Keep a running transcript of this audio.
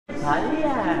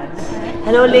Italian.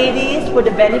 Hello ladies, for the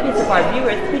benefits of our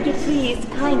viewers, could you please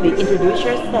kindly introduce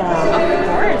yourself? Of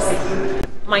course.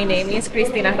 My name is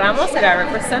Cristina Ramos and I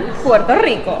represent Puerto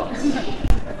Rico.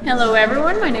 Hello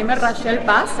everyone, my name is Rachel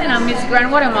Paz and I'm Miss Grand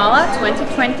Guatemala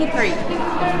 2023.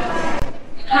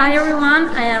 Hi everyone,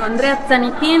 I am Andrea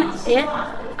Zanitin and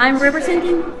I'm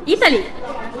representing Italy.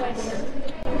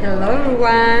 Hello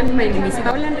everyone, my name is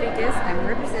Paula Enriquez, I'm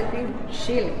representing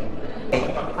Chile.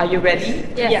 Are you ready?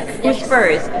 Yes. Who's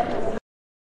first?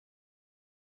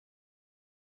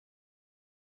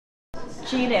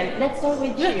 Chile. Let's start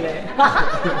with Chile.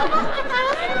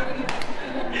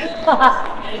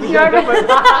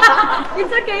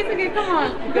 It's okay, come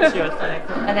on. Because you're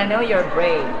selected. And I know you're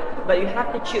brave, but you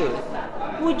have to choose.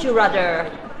 Would you rather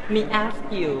me ask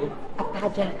you a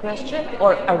pageant question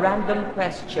or a random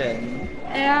question?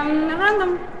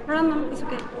 Random, it's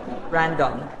okay.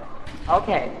 Random.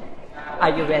 Okay. Are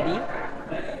you ready?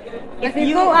 If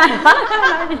you go on.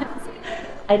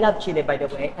 I love Chile, by the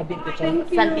way. I've been to Thank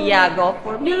you. Santiago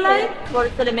for like? for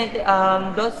solamente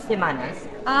 2 semanas.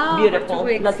 Ah, Beautiful, 2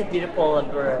 weeks. lots of beautiful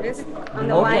birds. On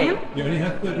the wine?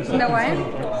 On The wine?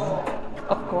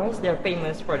 Of course, they're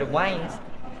famous for the wines.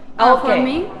 For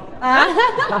me?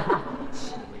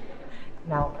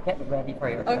 Now get ready for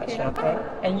your Okay. question, okay?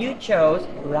 And you chose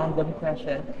random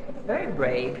question. Very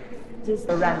brave. Just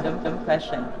a random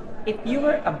question. If you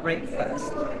were a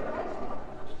breakfast,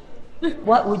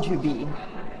 what would you be?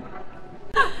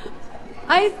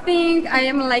 I think I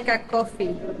am like a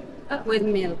coffee with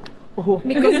milk. Oh.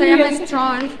 Because I am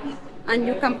strong and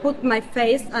you can put my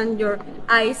face and your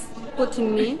eyes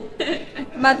putting me.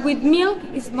 But with milk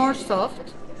it's more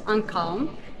soft and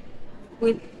calm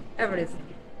with everything.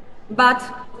 But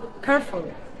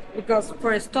careful because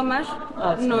for stomach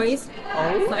noise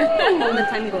all the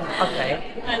time go. Okay.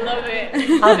 I love it.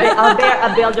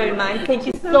 I'll bear in mind. Thank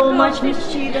you so much, Miss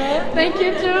Chile. Thank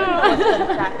you too.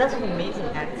 That's an amazing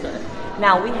answer.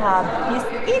 Now we have Miss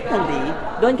Italy.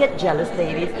 Don't get jealous,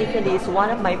 ladies. Italy is one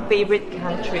of my favorite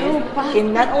countries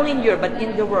in not only in Europe but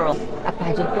in the world. A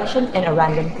pageant question and a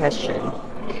random question.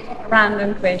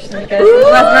 Random question because it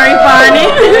was very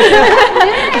funny.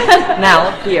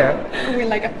 Now here, We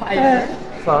like a pie.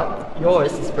 so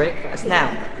yours is breakfast.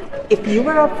 Now, if you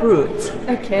were a fruit,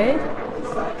 Okay.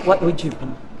 what would you be?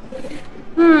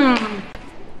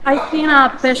 I think a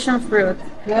passion fruit.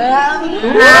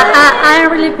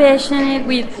 I'm really passionate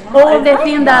with all the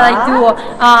things that I do.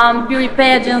 Beauty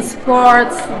pageants,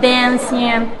 sports,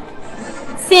 dancing,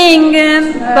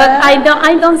 singing. But I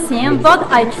don't sing, but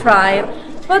I try.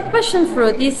 But passion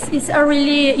fruit is a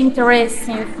really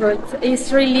interesting fruit.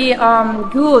 It's really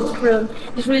good fruit.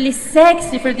 It's really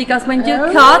sexy fruit because when you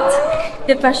cut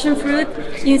the passion fruit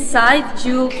inside,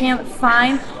 you can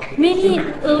find many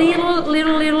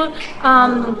little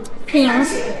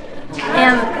things,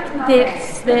 and the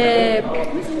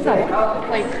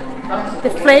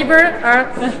flavor are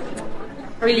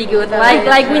really good.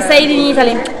 Like we say in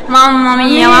Italy, mamma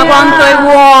mia, ma quanto è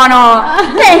buono!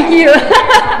 Thank you.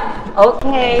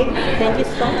 Okay, thank you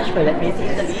so much for that, Miss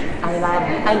Italy. I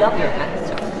love your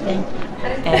answer. Thank you.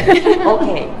 And,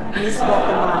 okay, Miss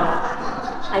Guatemala,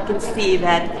 I can see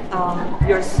that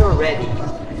you're so ready.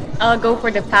 I'll go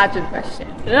for the pageant question.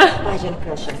 Pageant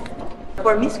question.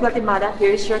 For Miss Guatemala,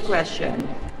 here's your question.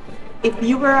 If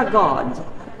you were a god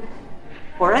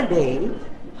for a day,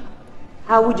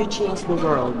 how would you change the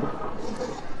world?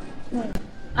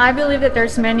 I believe that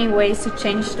there's many ways to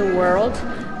change the world,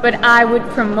 but I would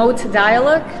promote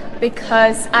dialogue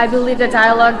because I believe that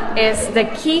dialogue is the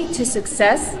key to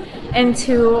success and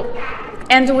to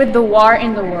end with the war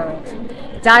in the world.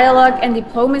 Dialogue and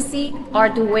diplomacy are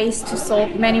the ways to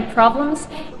solve many problems,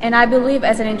 and I believe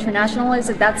as an internationalist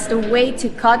that that's the way to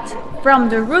cut from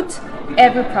the root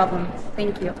every problem.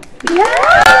 Thank you.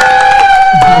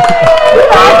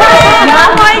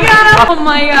 Oh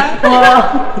my god!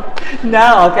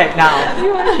 Now, okay, now.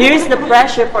 Here's the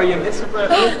pressure for you, Miss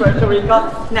Puerto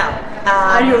Rico. Now,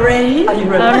 are you ready? Are you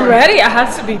ready? I'm ready. I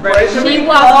have to be ready. She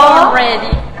was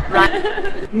already.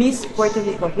 Right. Miss Puerto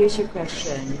Rico, here's your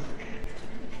question.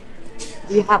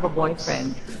 Do you have a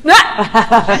boyfriend?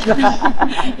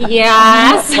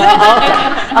 Yes.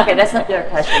 Okay, that's not your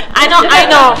question. I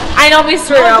know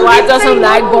Mr. White doesn't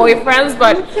like boyfriends,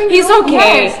 but he's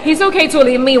okay. He's okay to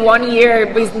leave me 1 year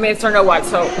with Mr. White,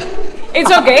 so it's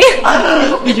okay.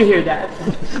 Did you hear that?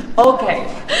 Okay.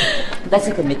 That's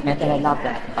a commitment, and I love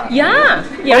that. Yeah,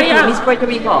 yeah, Okay, yeah. Miss Puerto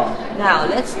Rico. Now,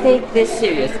 let's take this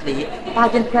seriously.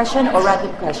 Pageant question or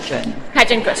random question?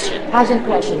 Pageant question. Pageant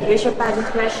question. Here's your pageant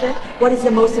question. What is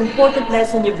the most important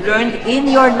lesson you've learned in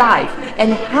your life,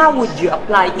 and how would you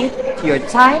apply it to your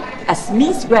time as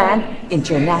Miss Grand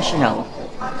International?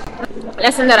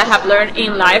 Lesson that I have learned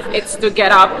in life is to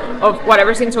get up of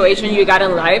whatever situation you got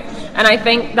in life, and I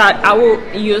think that I will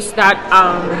use that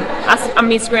as a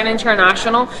Miss Grand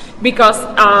International because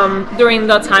during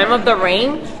the time of the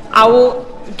rain I will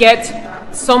get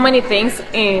so many things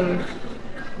in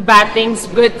bad things,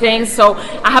 good things, so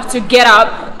I have to get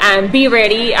up and be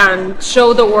ready and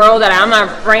show the world that I'm a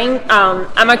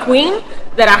queen,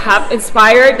 that I have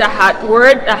inspired, that I had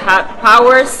word, that I had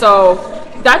power, so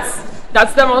that's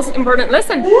the most important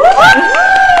lesson.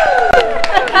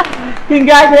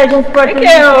 Congratulations, Puerto Thank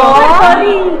Rico.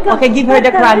 you. Okay, give her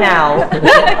the crown now.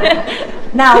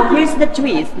 Now, here's the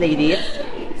twist, ladies.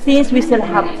 Since we still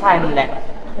have time left.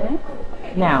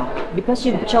 Now, because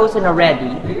you've chosen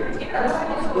already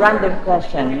random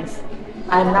questions,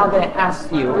 I'm now going to ask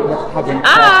you the pageant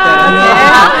questions.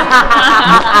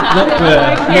 Not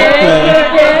fair.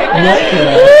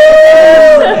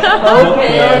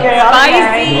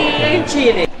 Okay.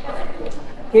 Chile.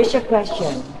 Here's your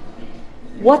question.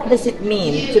 What does it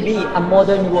mean to be a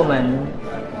modern woman?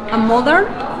 A mother?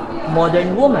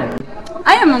 Modern woman.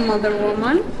 I am a mother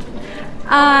woman.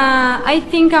 I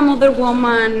think a mother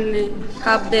woman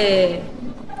have the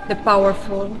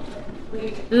powerful.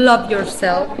 Love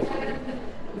yourself,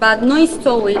 but no it's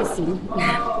so easy.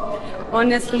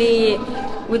 Honestly,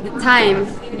 with the time,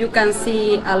 you can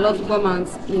see a lot of women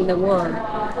in the world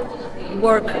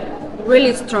work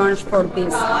really strong for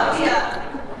this,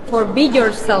 for be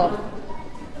yourself,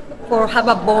 for have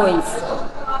a voice,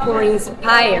 for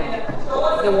inspire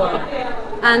the world.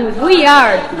 And we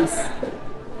are this.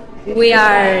 We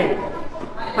are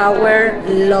power,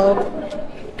 love,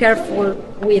 careful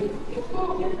with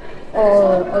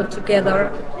all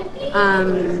together.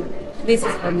 This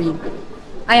is for me.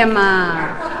 I am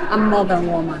a modern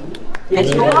woman.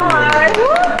 Yes, you are.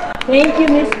 Thank you,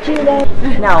 Miss Chile.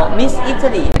 Now, Miss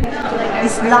Italy.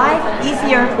 Is life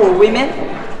easier for women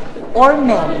or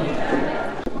men?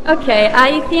 Okay,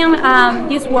 I think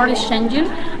this world is changing.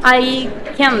 I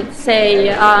can't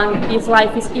say this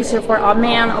life is easier for a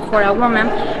man or for a woman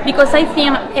because I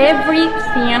think every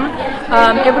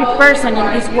person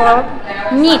in this world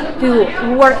need to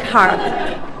work hard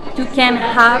to can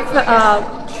have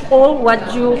all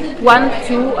what you want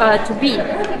to be.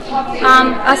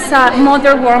 As a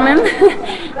mother woman,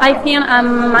 I think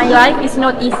my life is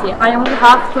not easy. I only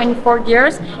have 24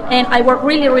 years and I work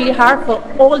really, really hard for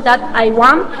all that I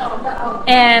want.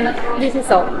 And this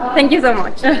is all. Thank you so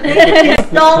much. Thank you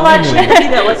so much.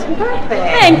 That was perfect.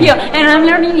 Thank you. And I'm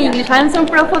learning English. I'm so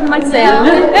proud of myself.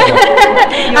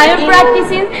 I am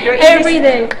practicing every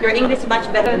day. Your English is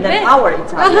much better than our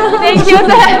Italian. Thank you.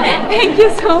 Thank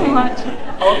you so much.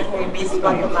 Okay, Miss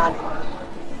Guatemala.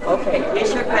 Okay,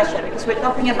 here's your question, because we're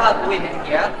talking about women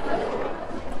here.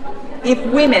 If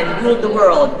women ruled the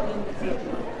world,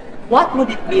 what would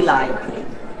it be like?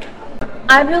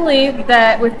 I believe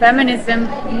that with feminism,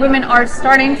 women are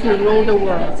starting to rule the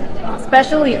world.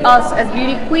 Especially us as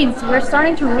beauty queens, we're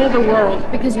starting to rule the world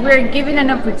because we're given an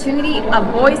opportunity, a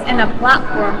voice, and a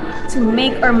platform to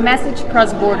make our message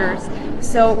cross borders.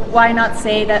 So why not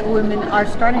say that women are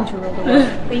starting to rule the world?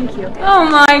 Thank you. Oh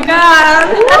my God!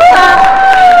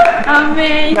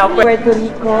 Amazing. Now, Puerto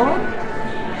Rico,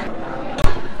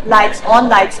 lights on,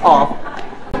 lights off.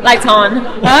 Lights on.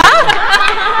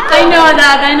 I know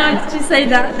that. I know to say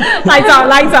that. Lights on,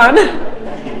 lights on.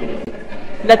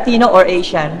 Latino or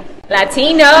Asian?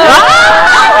 Latino.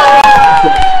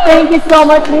 Thank you so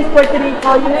much, Miss Puerto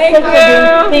Rico.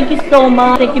 Thank you so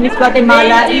much. Thank you, Miss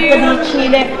Guatemala, Italy,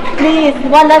 Chile. Please,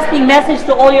 one lasting message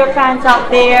to all your fans out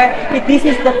there. This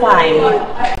is the time.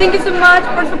 Thank you so much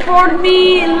for supporting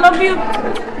me. Love you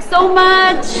so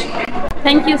much.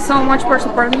 Thank you so much for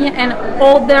supporting me and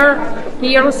all their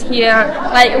heroes here.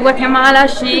 Like Guatemala,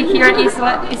 she here is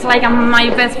like my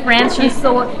best friend. She's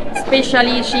so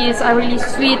special. She's a really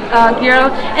sweet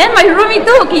girl. And my roomie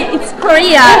too. It's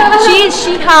Korea.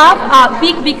 She have a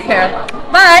big hair.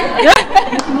 Bye.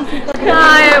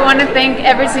 Hi, I want to thank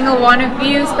every single one of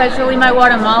you, especially my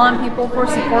Guatemalan people, for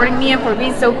supporting me and for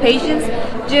being so patient.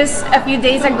 Just a few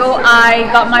days ago, I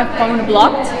got my phone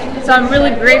blocked, so I'm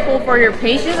really grateful for your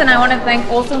patience, and I want to thank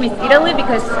also Miss Italy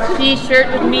because she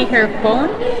shared with me her phone,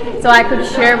 so I could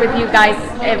share with you guys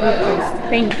every post.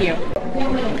 Thank you.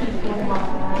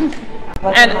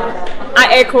 And I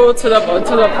echo to the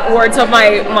words of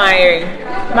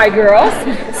my girls.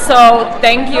 So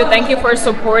thank you for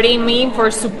supporting me, for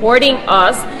supporting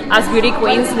us as beauty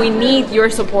queens. We need your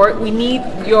support. We need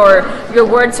your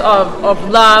words of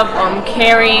love,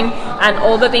 caring, and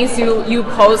all the things you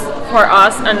post for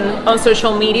us on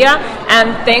social media.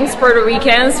 And thanks Puerto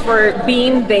Ricans for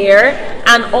being there,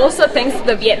 and also thanks to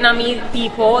the Vietnamese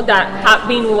people that have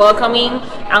been welcoming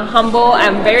and humble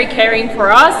and very caring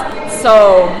for us.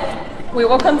 So we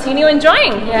will continue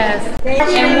enjoying. Yes.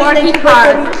 And working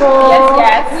hard. Yes,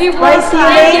 yes. we will see you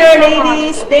later,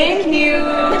 ladies. Thank you.